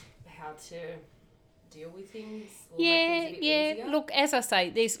how to deal with things? Or make things a bit easier? Look, as I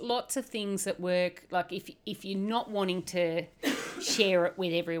say, there's lots of things that work. Like if you're not wanting to share it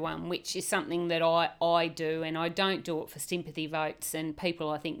with everyone, which is something that I do, and I don't do it for sympathy votes, and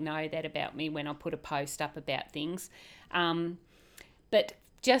people I think know that about me when I put a post up about things. But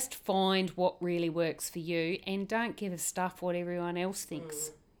just find what really works for you, and don't give a stuff what everyone else thinks.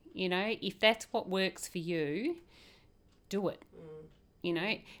 You know, if that's what works for you, do it. You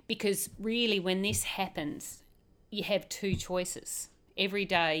know, because really when this happens, you have two choices. Every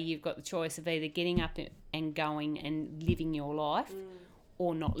day you've got the choice of either getting up and going and living your life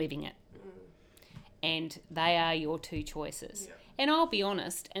or not living it. And they are your two choices. Yeah. And I'll be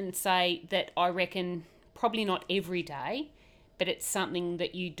honest and say that I reckon probably not every day, but it's something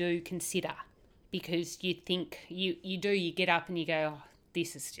that you do consider, because you think, you get up and you go, oh,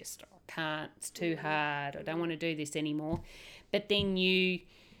 this is just, I can't, it's too hard, I don't want to do this anymore. But then you,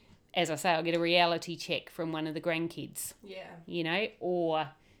 as I say, I'll get a reality check from one of the grandkids. Yeah. You know, or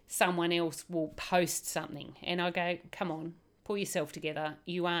someone else will post something and I go, come on, pull yourself together.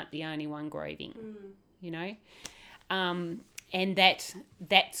 You aren't the only one grieving, you know. And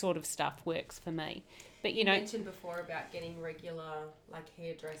that sort of stuff works for me. But, you know, mentioned before about getting regular, like,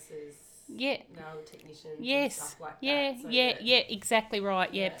 hairdressers, nail technicians, yes, and stuff like that. So Exactly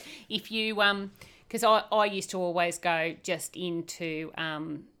right. Yeah. If you because I used to always go just into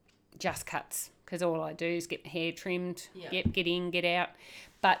Just Cuts, because all I do is get my hair trimmed, get in, get out.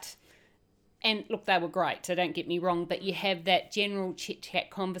 But, and look, they were great, so don't get me wrong, but you have that general chit-chat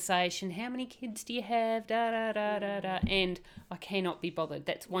conversation. How many kids do you have? And I cannot be bothered.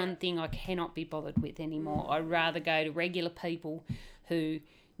 That's one thing I cannot be bothered with anymore. I'd rather go to regular people who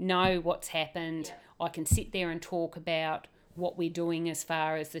know what's happened. Yeah. I can sit there and talk about what we're doing as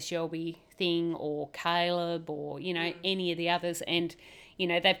far as the Shelby thing, or Caleb, or, you know, any of the others, and, you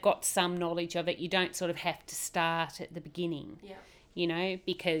know, they've got some knowledge of it. You don't sort of have to start at the beginning, you know,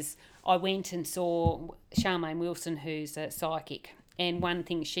 because I went and saw Charmaine Wilson, who's a psychic, and one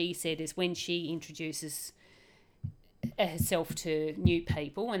thing she said is when she introduces herself to new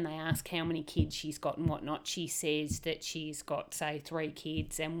people and they ask how many kids she's got and whatnot, she says that she's got, say, 3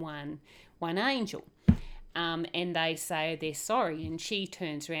 kids and one angel. And they say they're sorry, and she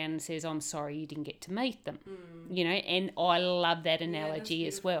turns around and says, I'm sorry you didn't get to meet them. You know, and I love that analogy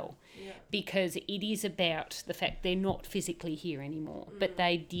as well, because it is about the fact they're not physically here anymore, but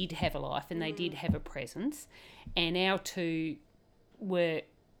they did have a life and they did have a presence, and our two were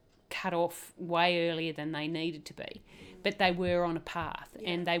cut off way earlier than they needed to be, but they were on a path,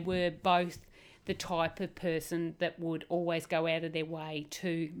 and they were both the type of person that would always go out of their way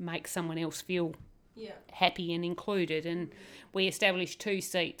to make someone else feel happy and included. And we established 2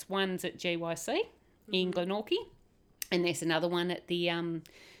 seats. One's at GYC in Glenorchy, and there's another one at the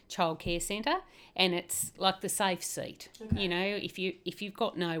childcare centre, and it's like the safe seat. You know, if you've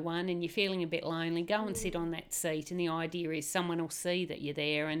got no one and you're feeling a bit lonely, go and sit on that seat, and the idea is someone will see that you're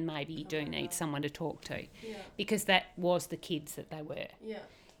there, and maybe you do need someone to talk to, because that was the kids that they were.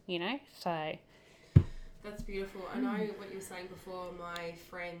 You know, so that's beautiful. I know what you were saying before. My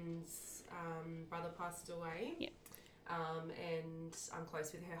friend's brother passed away. And I'm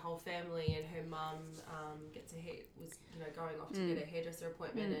close with her whole family, and her mum was going off to get a hairdresser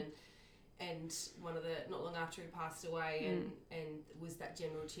appointment, and one of the, not long after he passed away, and was that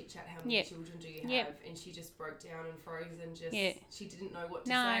general chit chat, how many children do you have? And she just broke down and froze, and just she didn't know what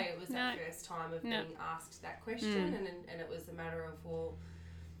to say. It was that first time of being asked that question, and it was a matter of, well,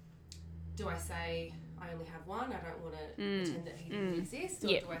 do I say I only have one, I don't want to pretend that he didn't exist, or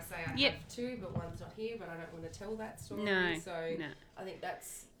do I say I have 2 but one's not here, but I don't want to tell that story? I think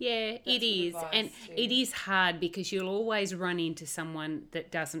that's it is, and it is hard, because you'll always run into someone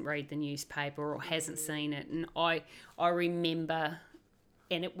that doesn't read the newspaper or hasn't seen it. And I remember,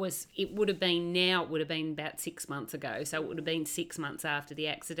 and it would have been about 6 months ago, so it would have been 6 months after the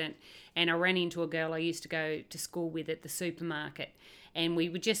accident, and I ran into a girl I used to go to school with at the supermarket. And we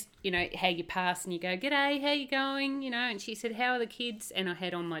would just, you know, how you pass and you go, g'day, how you going? You know, and she said, how are the kids? And I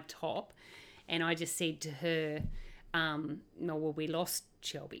had on my top, and I just said to her, we lost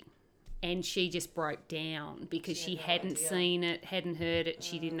Shelby. And she just broke down, because she hadn't seen it, hadn't heard it,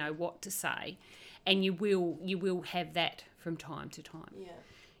 she didn't know what to say. And you will have that from time to time.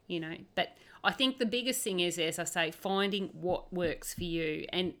 You know, but I think the biggest thing is, as I say, finding what works for you,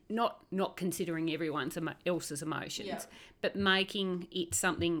 and not considering everyone else's emotions, but making it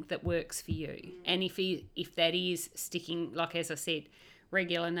something that works for you. And if that is sticking, like as I said,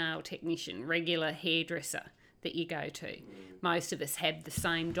 regular nail technician, regular hairdresser, that you go to. Most of us have the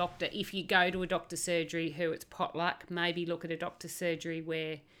same doctor. If you go to a doctor's surgery who it's potluck, maybe look at a doctor's surgery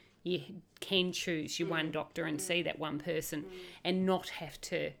where you can choose your one doctor and see that one person and not have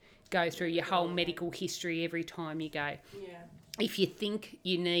to go through your whole medical history every time you go. Yeah. If you think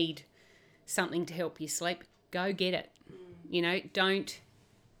you need something to help you sleep, go get it. You know, don't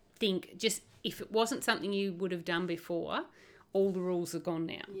think, just if it wasn't something you would have done before, all the rules are gone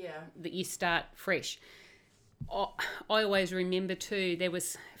now. Yeah. That you start fresh. I always remember too, there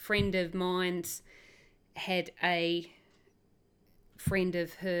was a friend of mine's had a friend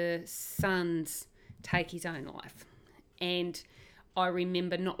of her son's take his own life. And I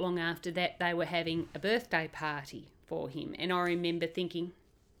remember not long after that they were having a birthday party for him. And I remember thinking,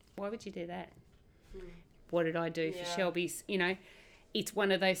 why would you do that? What did I do for Shelby's? You know, it's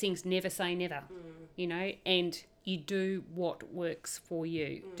one of those things, never say never, you know, and you do what works for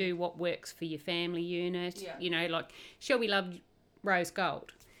you. Do what works for your family unit. Yeah. You know, like Shelby loved rose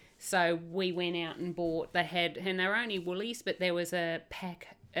gold. So we went out and bought, and they were only Woolies, but there was a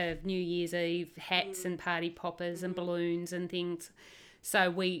pack of New Year's Eve hats and party poppers and balloons and things.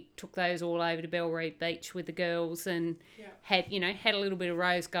 So we took those all over to Bellreeve Beach with the girls and had a little bit of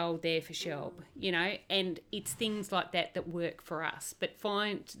rose gold there for Shelb, you know, and it's things like that that work for us. But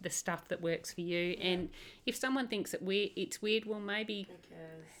find the stuff that works for you. And if someone thinks it's weird, well, maybe,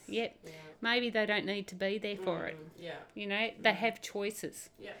 maybe they don't need to be there for it. Yeah. You know, they have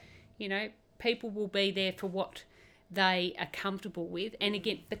choices. Yeah. You know, people will be there for what they are comfortable with. And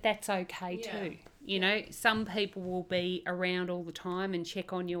again, but that's okay too. You know, some people will be around all the time and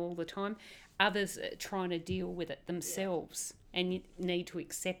check on you all the time. Others are trying to deal with it themselves, and you need to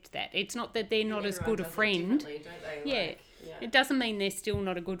accept that. It's not that they're not as good a friend. Don't they? It doesn't mean they're still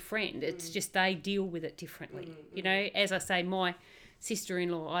not a good friend. It's just they deal with it differently. You know, as I say, my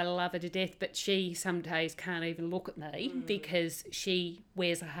sister-in-law, I love her to death, but she some days can't even look at me because she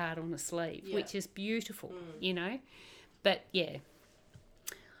wears a heart on her sleeve, which is beautiful, you know. But,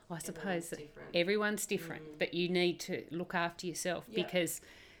 I suppose everyone's different, but you need to look after yourself because,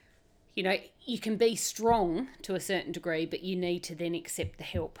 you know, you can be strong to a certain degree, but you need to then accept the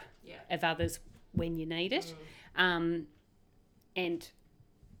help of others when you need it. And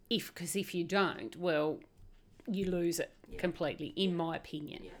if you don't, well, you lose it completely, in my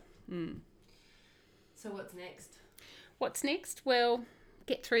opinion. So what's next? What's next? Well,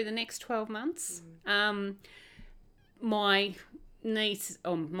 get through the next 12 months. My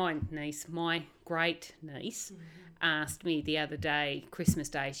great niece asked me the other day, Christmas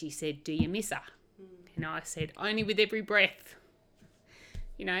Day, she said, do you miss her? And I said, only with every breath,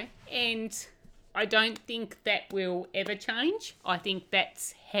 you know, and I don't think that will ever change. I think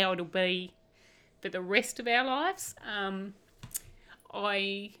that's how it'll be for the rest of our lives.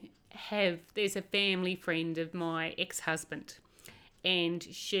 There's a family friend of my ex-husband, and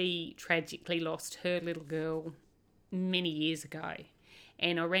she tragically lost her little girl many years ago,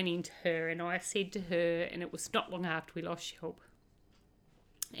 and I ran into her and I said to her, and it was not long after we lost Shelb,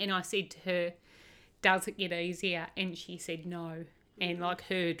 and I said to her, does it get easier? And she said no. And like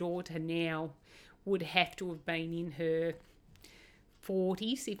her daughter now would have to have been in her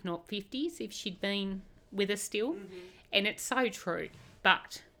 40s, if not 50s, if she'd been with us still. And it's so true,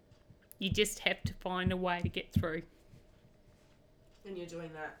 but you just have to find a way to get through. And you're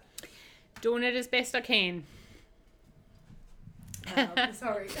doing that? Doing it as best I can.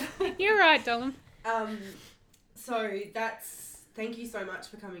 Sorry. You're right, darling. Thank you so much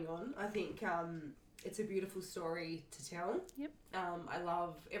for coming on. I think it's a beautiful story to tell. Yep. I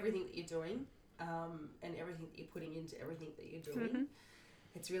love everything that you're doing and everything that you're putting into everything that you're doing.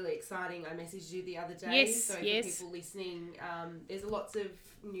 It's really exciting. I messaged you the other day. Yes, so for people listening, there's lots of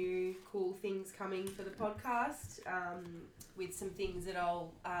new cool things coming for the podcast with some things that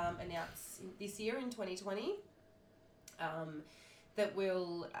I'll announce this year in 2020 that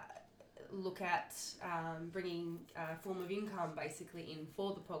will look at bringing a form of income basically in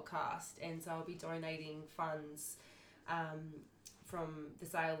for the podcast. And so I'll be donating funds from the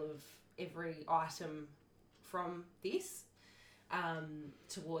sale of every item from this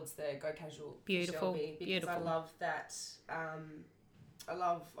towards the Go Casual. Beautiful, Shelby, because beautiful. I love that. I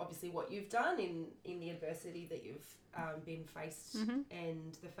love obviously what you've done in the adversity that you've been faced,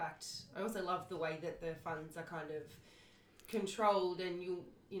 and the fact I also love the way that the funds are kind of controlled, and you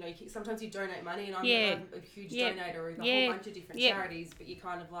know sometimes you donate money, and I'm a huge donator of a whole bunch of different charities, but you're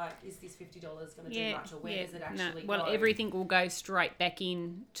kind of like, is this $50 going to do much, or where does it actually go? Well, everything will go straight back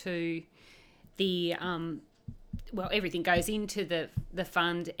into the everything goes into the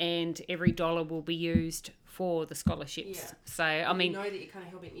fund, and every dollar will be used for the scholarships. Yeah. So, I mean... You know that you're kind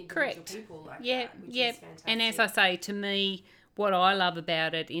of helping individual Correct. people like Yeah, that, which yeah. is fantastic. And as I say, to me, what I love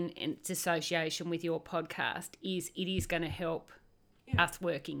about it in its association with your podcast is it is going to help us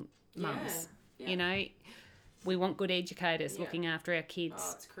working mums. Yeah. You know, we want good educators looking after our kids.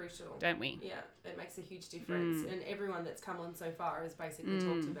 Oh, it's crucial. Don't we? Yeah, it makes a huge difference. And everyone that's come on so far has basically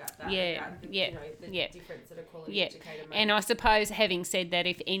talked about that. Yeah, about the, yeah, you know, the yeah. difference that a quality Yeah. educator makes. And I suppose, having said that,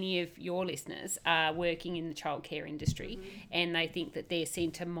 if any of your listeners are working in the childcare industry and they think that their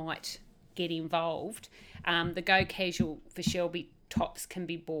centre might get involved, the Go Casual for Shelby tops can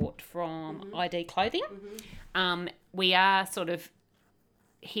be bought from ID Clothing. We are sort of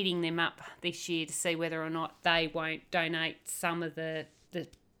hitting them up this year to see whether or not they won't donate some of the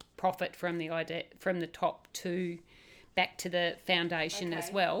profit from the top to back to the foundation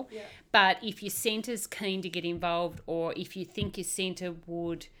as well. Yeah. But if your centre's keen to get involved, or if you think your centre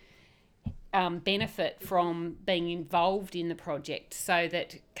would benefit from being involved in the project, so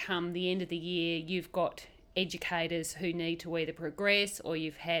that come the end of the year you've got educators who need to either progress, or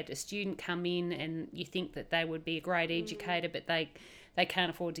you've had a student come in and you think that they would be a great educator but they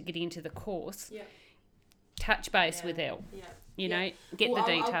can't afford to get into the course, touch base with Elle. You know, get the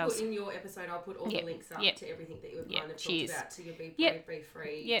details. I'll put in your episode, I'll put all the links up to everything that you've kind of talked about, to your Be Brave, Be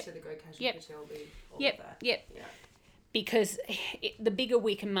Free, to the Go Casual for Shelby, all of that. Yeah. Because the bigger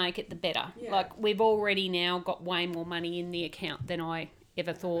we can make it, the better. Yeah. Like, we've already now got way more money in the account than I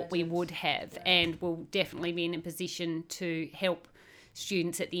ever thought we would have, and we'll definitely be in a position to help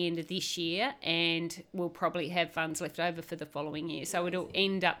students at the end of this year, and we'll probably have funds left over for the following year. So it'll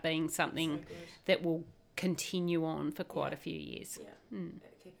end up being something that will continue on for quite a few years. Yeah,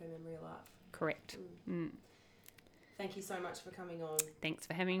 keep her memory alive. Correct. Thank you so much for coming on. Thanks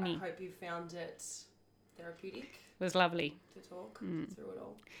for having me. I hope you found it therapeutic. It was lovely to talk through it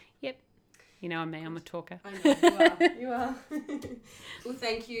all. Yep. You know me, I'm a talker. I know, you are. Well,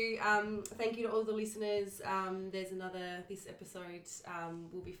 thank you. Thank you to all the listeners. This episode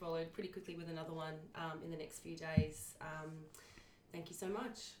will be followed pretty quickly with another one in the next few days. Thank you so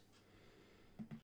much.